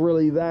Games is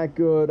really that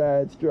good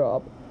at its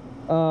job,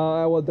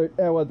 at what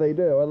they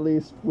do, at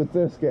least with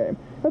this game.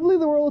 I believe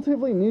they're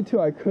relatively new to.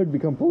 I could be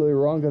completely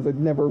wrong because I've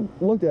never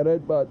looked at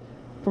it, but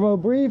from a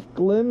brief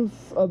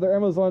glimpse of their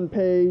Amazon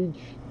page,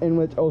 in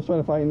which I was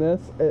trying to find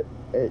this, it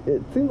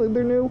seems like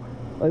they're new.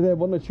 Like they have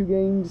 1 or 2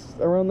 games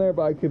around there,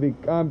 but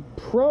I'm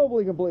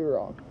probably completely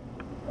wrong.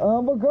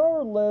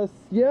 Regardless,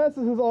 yes,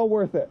 this is all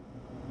worth it.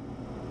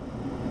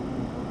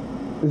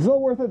 This is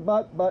all worth it,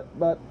 but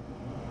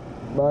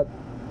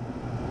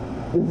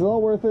this is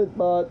all worth it,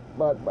 but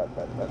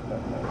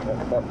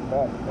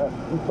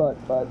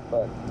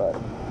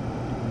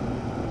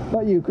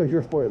you, because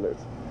you're spoilers,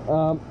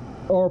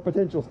 or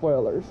potential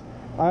spoilers.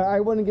 I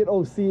wouldn't get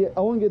OC. I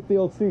wouldn't get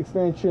the OC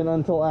expansion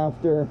until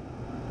after.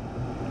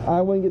 I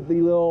wouldn't get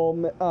the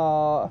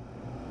little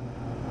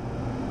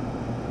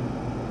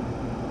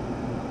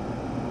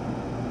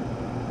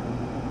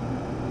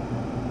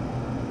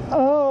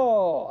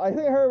Oh, I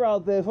think I heard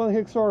about this. One of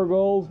the Kickstarter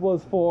goals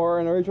was for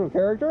an original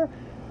character.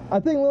 I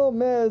think Little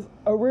Miz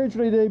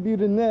originally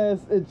debuted in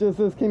this. It's just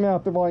this came out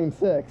after Volume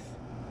 6.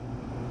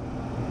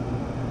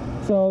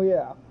 So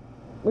yeah,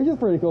 which is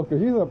pretty cool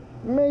because she's a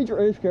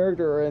major-ish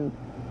character, and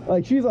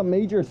like she's a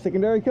major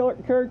secondary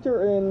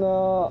character in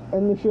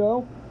the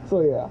show.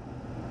 So yeah.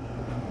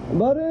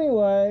 But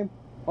anyway,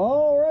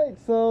 all right.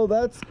 So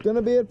that's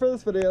gonna be it for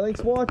this video.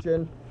 Thanks for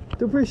watching.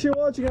 To appreciate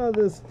watching out of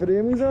this video,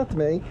 it means a lot to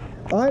me.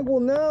 I will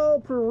now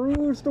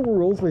peruse the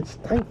rules, which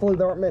thankfully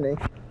there aren't many.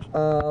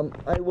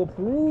 I will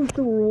peruse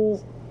the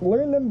rules,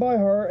 learn them by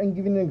heart, and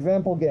give you an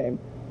example game,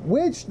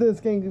 which this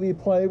game can be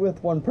played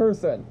with 1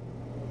 person.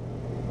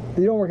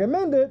 They don't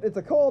recommend it. It's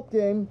a co-op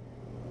game,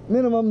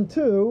 minimum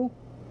 2,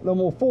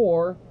 normal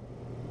 4.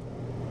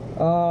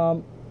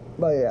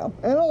 But yeah,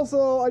 and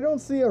also I don't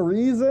see a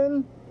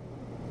reason,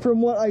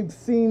 from what I've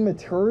seen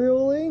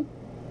materially,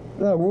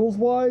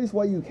 rules-wise,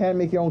 why you can't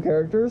make your own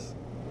characters.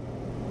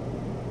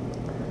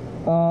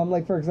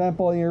 Like for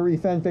example, in your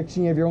fanfiction,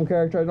 you have your own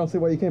character. I don't see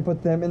why you can't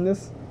put them in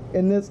this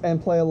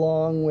and play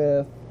along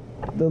with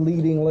the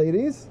leading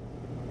ladies.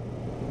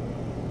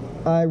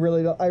 I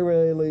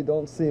really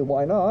don't see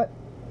why not.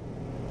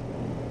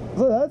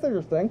 So that's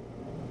interesting.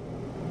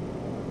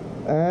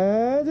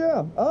 And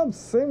yeah,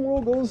 same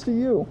rule goes to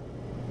you.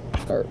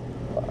 Or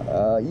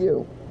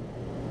you.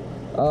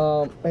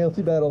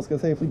 Safely battles,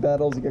 because safely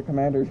battles, you get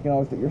commanders. You can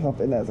always put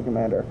yourself in as a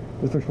commander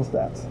with special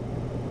stats.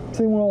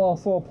 Same rule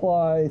also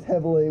applies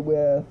heavily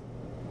with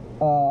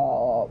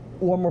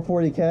Warhammer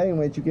 40k, in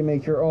which you can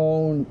make your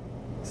own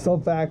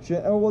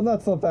sub-faction, or well,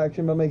 not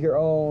sub-faction, but make your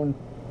own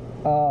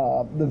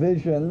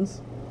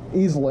divisions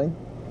easily.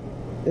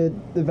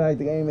 In fact,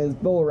 the game is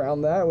built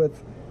around that.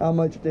 With how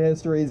much the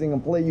history is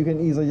incomplete, you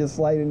can easily just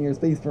slide in your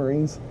Space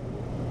Marines.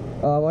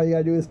 All you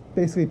gotta do is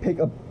basically pick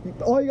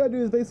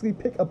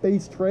a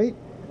base trait,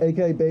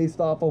 aka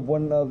based off of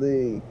one of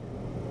the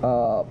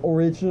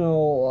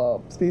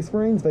original Space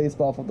Marines,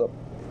 based off of the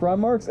prime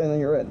marks, and then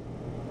you're in.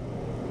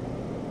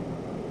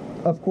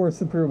 Of course,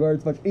 Superior Guard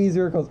is much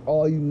easier because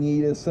all you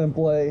need is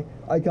simply,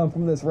 I come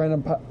from this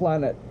random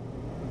planet.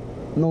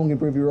 No one can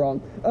prove you wrong.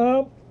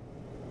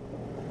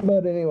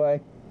 But anyway,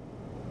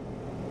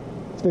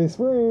 Space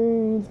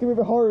Marines can be a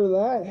bit harder than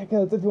that,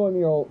 because if you want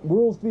your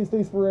rules to be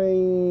Space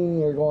Marine,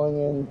 you're going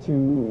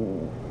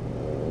into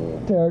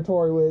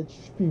territory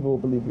which people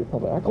believe you're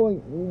probably not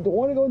don't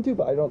want to go into,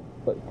 but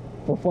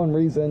for fun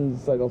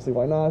reasons, I don't see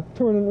why not.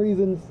 Tournament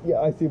reasons,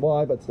 yeah, I see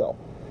why, but still.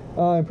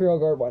 Imperial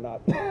Guard, why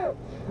not?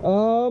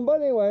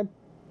 But anyway,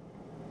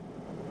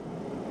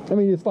 I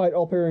mean, you just fight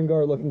all Imperial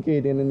Guard looking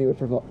Canadian anyway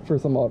for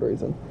some odd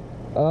reason.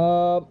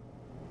 Alright,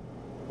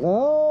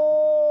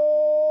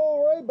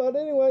 but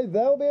anyway,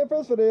 that'll be it for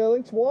this video.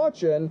 Thanks for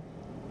watching.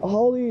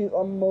 all these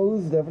are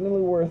most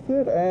definitely worth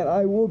it, and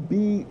I will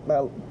be,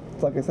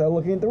 like I said,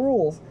 looking at the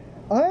rules.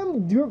 I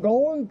am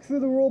going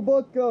through the rule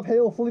book of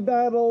Halo Fleet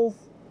Battles,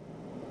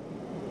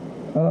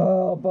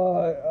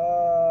 but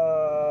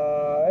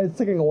it's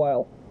taking a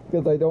while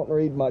because I don't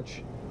read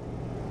much.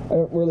 I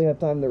don't really have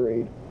time to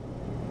read,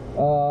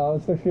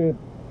 especially.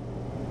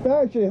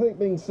 Actually, I think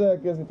being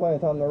sick gives me plenty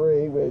of time to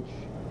read, which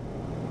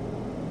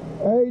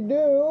I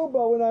do.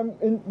 But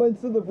but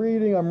instead of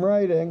reading, I'm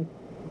writing,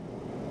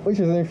 which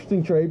is an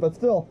interesting trade, but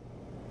still.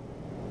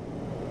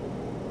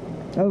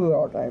 Other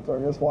are times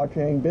I'm just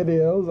watching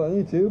videos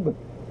on YouTube, but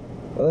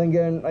then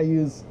again, I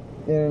use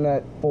the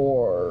internet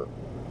for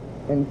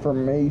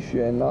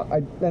information.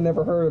 I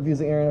never heard of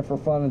using internet for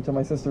fun until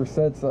my sister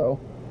said so.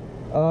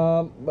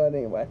 But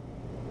anyway,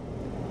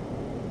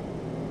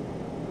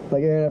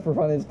 like, internet for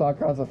fun is not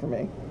concept for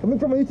me. Coming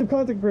from a YouTube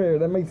content creator,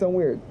 that might sound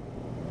weird,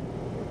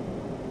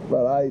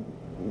 but I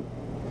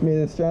made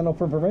this channel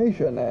for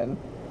information and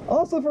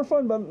also for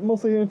fun, but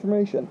mostly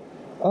information.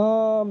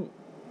 Alright,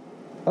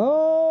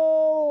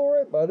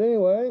 but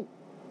anyway,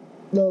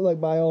 no, like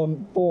my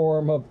own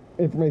form of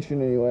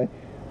information anyway.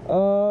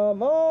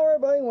 Alright,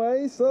 but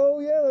anyway, so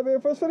yeah, that'll be our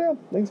first video.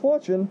 Thanks for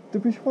watching. Do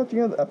appreciate watching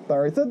it. I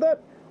already said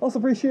that. Also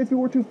appreciate if you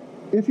were to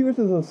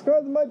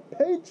subscribe to my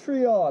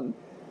Patreon.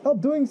 Help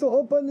doing so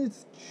open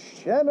this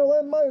channel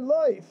and my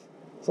life,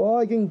 so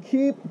I can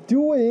keep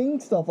doing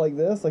stuff like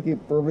this. I keep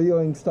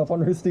reviewing stuff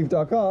on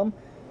RoosterSteve.com.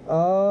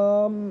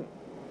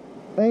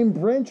 I'm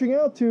branching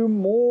out to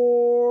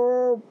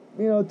more,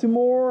 to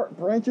more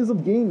branches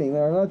of gaming that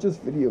are not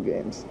just video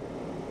games.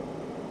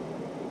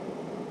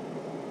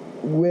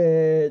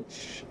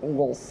 Which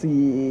we'll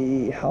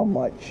see how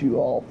much you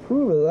all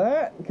approve of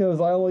that, because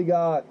I only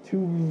got 3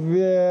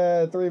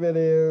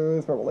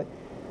 videos probably.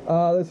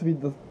 This would be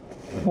the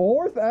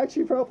 4th,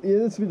 actually. Probably, yeah,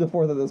 this would be the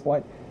 4th at this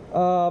point.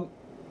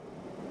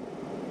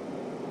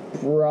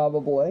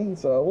 Probably.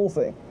 So we'll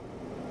see.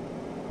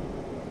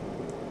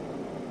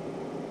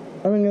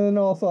 I mean, and then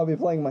also I'll be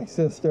playing my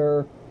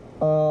sister,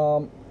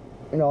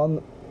 maybe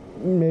on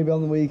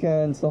the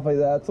weekend, stuff like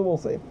that. So we'll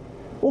see.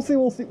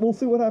 We'll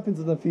see what happens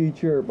in the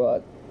future.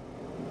 But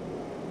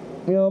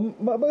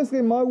but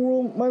basically, my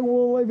rule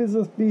of life is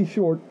just be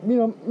short.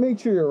 Make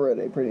sure you're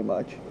ready. Pretty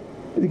much,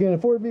 if you can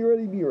afford to be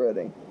ready, be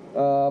ready.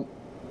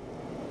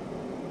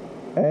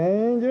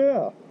 And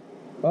yeah.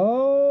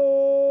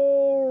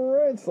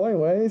 Alright, so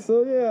anyway,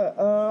 so yeah,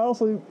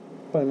 also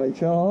find my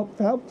channel,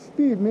 help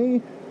speed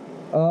me,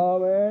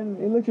 and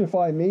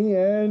electrify me,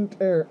 and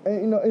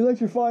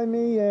electrify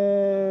me,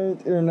 and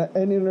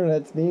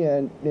internets me,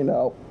 and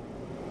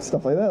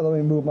stuff like that.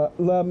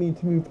 Allow me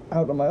to move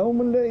out on my own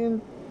one day, and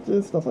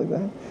just stuff like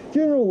that.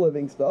 General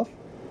living stuff.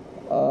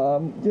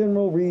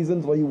 General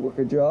reasons why you work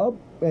a job,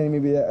 and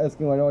maybe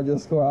asking why don't I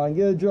just go out and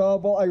get a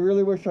job. Well, I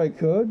really wish I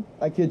could.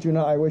 I kid you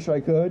not, I wish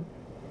I could.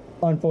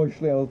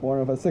 Unfortunately, I was born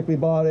with a sickly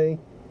body,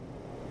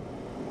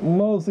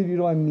 mostly due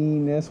to my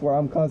meanness, where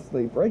I'm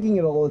constantly breaking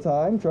it all the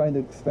time, trying to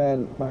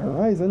expand my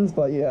horizons.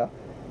 But yeah,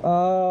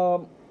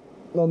 well,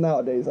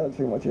 nowadays that's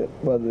pretty much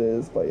what it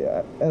is. But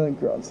yeah, and then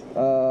grunts.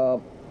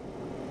 So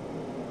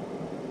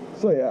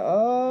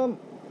yeah,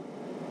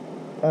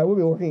 I would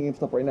be working on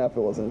stuff right now if it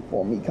wasn't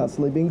for me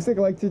constantly being sick.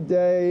 Like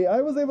today, I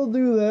was able to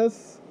do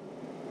this.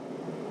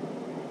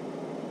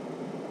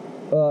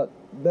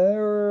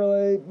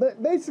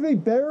 Basically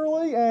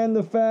barely, and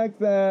the fact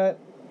that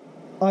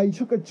I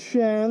took a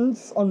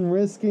chance on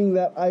risking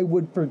that I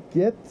would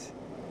forget.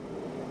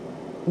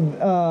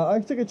 I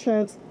took a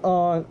chance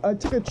on the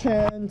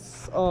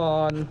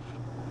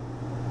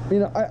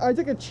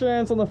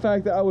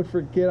fact that I would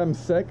forget I'm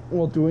sick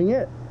while doing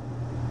it.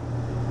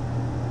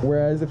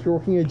 Whereas if you're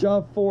working a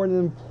job for an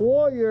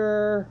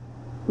employer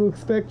who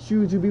expects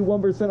you to be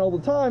 1% all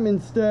the time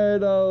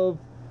instead of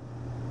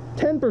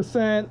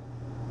 10%,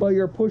 but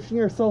you're pushing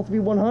yourself to be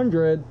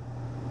 100,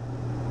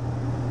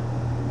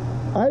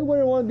 I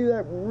wouldn't want to be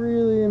that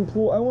really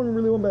I wouldn't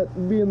really want to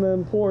be in the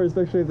employer,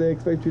 especially if they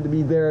expect you to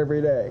be there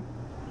every day.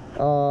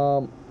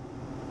 So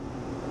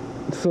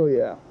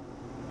yeah.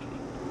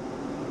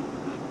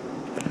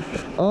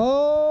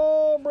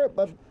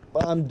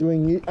 But I'm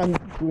doing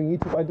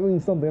YouTube. I'm doing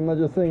something. I'm not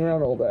just sitting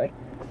around all day.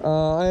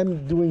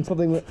 I'm doing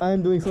something in my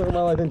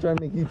life and trying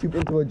to make YouTube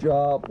into a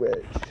job,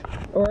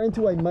 or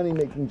into a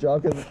money-making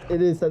job, because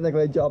it is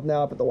technically a job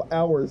now at the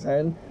hour's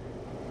end.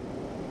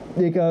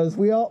 Because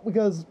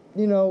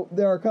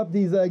there are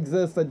companies that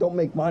exist that don't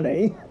make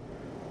money,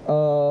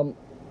 and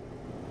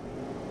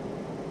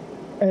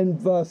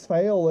thus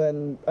fail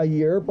in a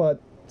year, but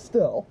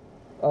still,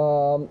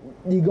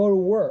 you go to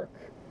work.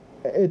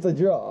 It's a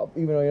job,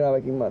 even though you're not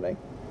making money.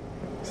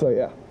 So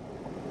yeah.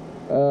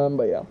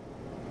 But yeah.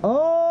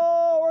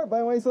 Alright, by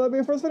the way, so that'll be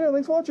our first video.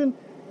 Thanks for watching.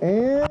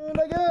 And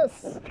I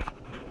guess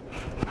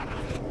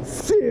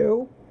see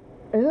you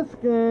in this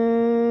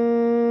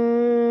game.